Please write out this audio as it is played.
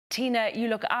Tina, you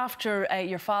look after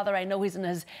your father. I know he's in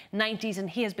his 90s and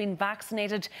he has been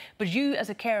vaccinated, but you as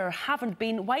a carer haven't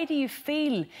been. Why do you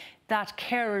feel that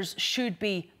carers should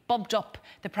be bumped up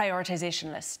the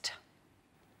prioritisation list?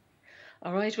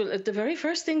 All right. Well, the very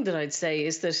first thing that I'd say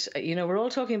is that, we're all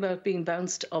talking about being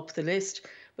bounced up the list,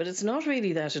 but it's not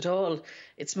really that at all.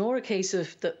 It's more a case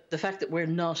of the fact that we're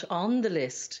not on the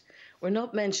list. We're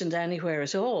not mentioned anywhere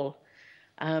at all.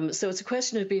 So it's a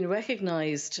question of being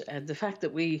recognised, the fact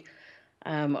that we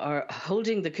are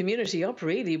holding the community up,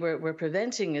 really. We're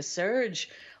preventing a surge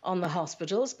on the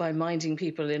hospitals by minding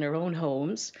people in our own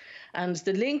homes. And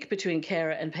the link between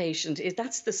carer and patient,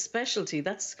 that's the specialty.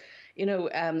 That's,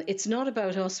 it's not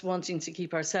about us wanting to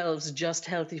keep ourselves just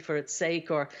healthy for its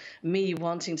sake, or me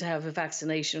wanting to have a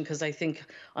vaccination because I think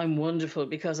I'm wonderful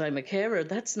because I'm a carer.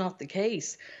 That's not the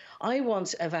case. I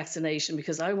want a vaccination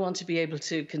because I want to be able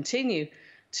to continue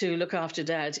to look after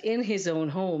Dad in his own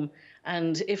home.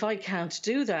 And if I can't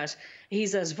do that,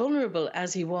 he's as vulnerable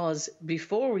as he was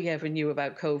before we ever knew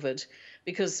about COVID.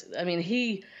 Because,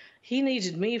 he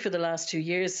needed me for the last 2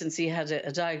 years since he had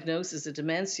a diagnosis, a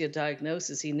dementia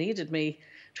diagnosis. He needed me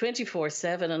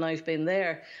 24/7, and I've been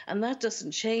there. And that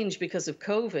doesn't change because of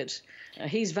COVID.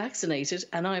 He's vaccinated,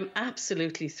 and I'm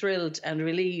absolutely thrilled and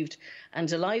relieved and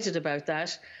delighted about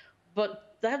that.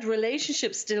 But that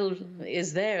relationship still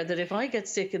is there, that if I get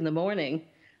sick in the morning,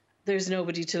 there's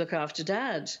nobody to look after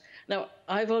Dad. Now,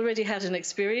 I've already had an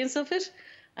experience of it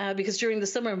because during the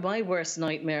summer, my worst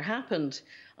nightmare happened.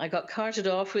 I got carted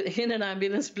off in an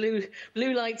ambulance, blue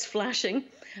lights flashing,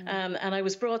 and I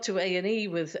was brought to A&E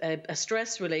with a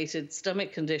stress-related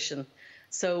stomach condition.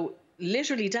 So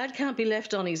literally, Dad can't be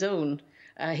left on his own.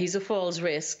 He's a falls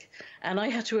risk. And I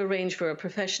had to arrange for a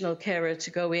professional carer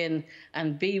to go in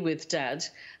and be with Dad.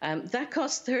 That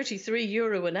cost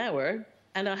 €33 an hour.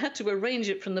 And I had to arrange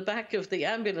it from the back of the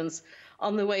ambulance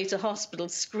on the way to hospital,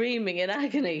 screaming in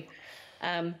agony.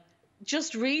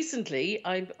 Just recently,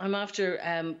 I'm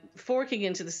after forking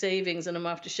into the savings, and I'm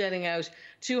after shelling out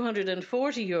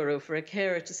 €240 for a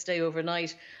carer to stay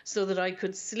overnight so that I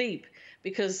could sleep.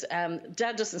 Because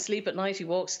Dad doesn't sleep at night. He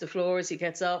walks the floors, he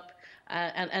gets up.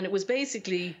 And it was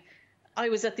basically, I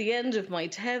was at the end of my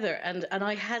tether, and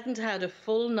I hadn't had a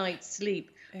full night's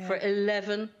sleep for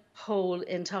 11 whole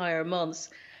entire months.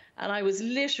 And I was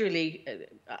literally,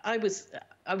 I was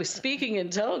speaking in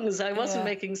tongues. I wasn't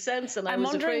making sense, and I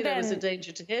was afraid I was a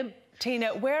danger to him. Tina,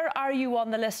 where are you on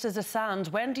the list as it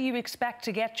stands? When do you expect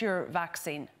to get your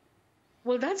vaccine?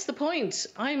 Well, that's the point.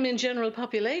 I'm in general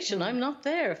population. I'm not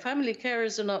there. Family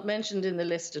carers are not mentioned in the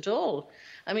list at all.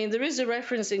 There is a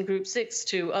reference in Group 6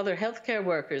 to other healthcare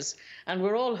workers, and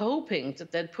we're all hoping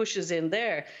that that pushes in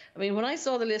there. When I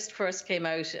saw the list first came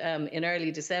out in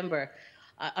early December,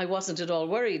 I wasn't at all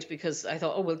worried because I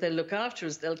thought, oh, well, they'll look after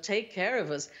us, they'll take care of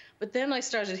us. But then I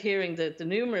started hearing the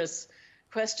numerous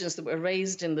questions that were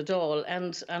raised in the Dáil,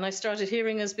 and I started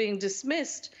hearing us being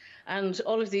dismissed. And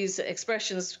all of these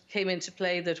expressions came into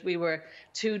play that we were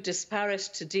too disparate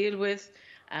to deal with,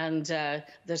 and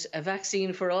that a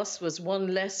vaccine for us was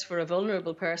one less for a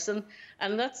vulnerable person.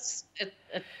 And that's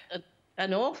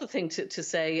an awful thing to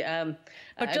say.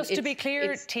 But just to be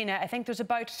clear, Tina, I think there's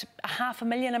about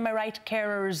 500,000, am I right,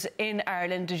 carers in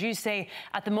Ireland. As you say,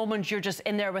 at the moment, you're just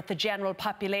in there with the general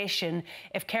population.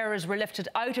 If carers were lifted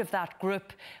out of that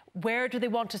group, where do they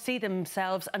want to see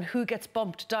themselves and who gets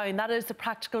bumped down? That is the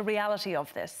practical reality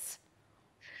of this.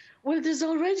 Well, there's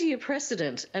already a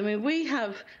precedent. We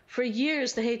have, for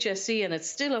years, the HSE, and it's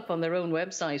still up on their own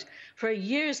website, for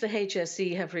years the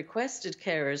HSE have requested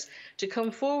carers to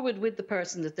come forward with the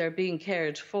person that they're being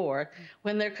cared for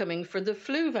when they're coming for the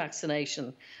flu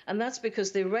vaccination. And that's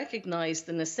because they recognise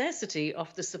the necessity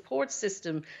of the support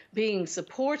system being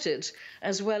supported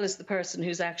as well as the person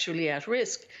who's actually at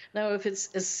risk. Now, if it's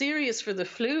as serious for the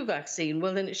flu vaccine,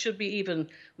 well, then it should be even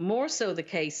more so the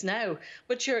case now.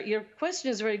 But your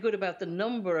question is very good about the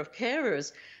number of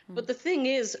carers. But the thing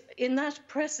is, in that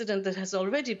precedent that has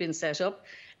already been set up,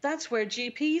 that's where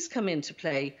GPs come into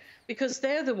play, because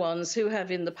they're the ones who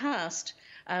have in the past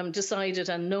decided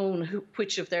and known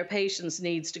which of their patients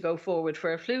needs to go forward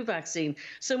for a flu vaccine.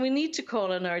 So we need to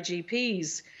call on our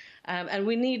GPs. And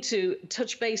we need to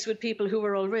touch base with people who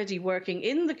are already working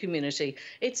in the community.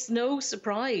 It's no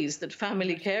surprise that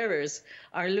family carers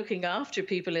are looking after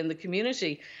people in the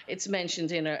community. It's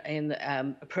mentioned in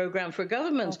a programme for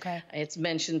government. Okay. It's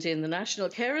mentioned in the National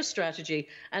Carer Strategy.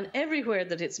 And everywhere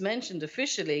that it's mentioned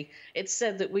officially, it's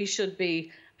said that we should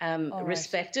be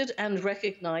respected and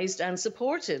recognised and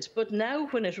supported. But now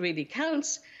when it really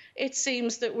counts, it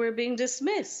seems that we're being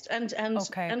dismissed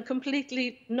and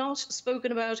completely not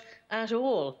spoken about at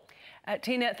all.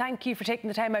 Tina, thank you for taking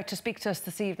the time out to speak to us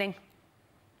this evening.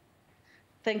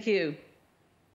 Thank you.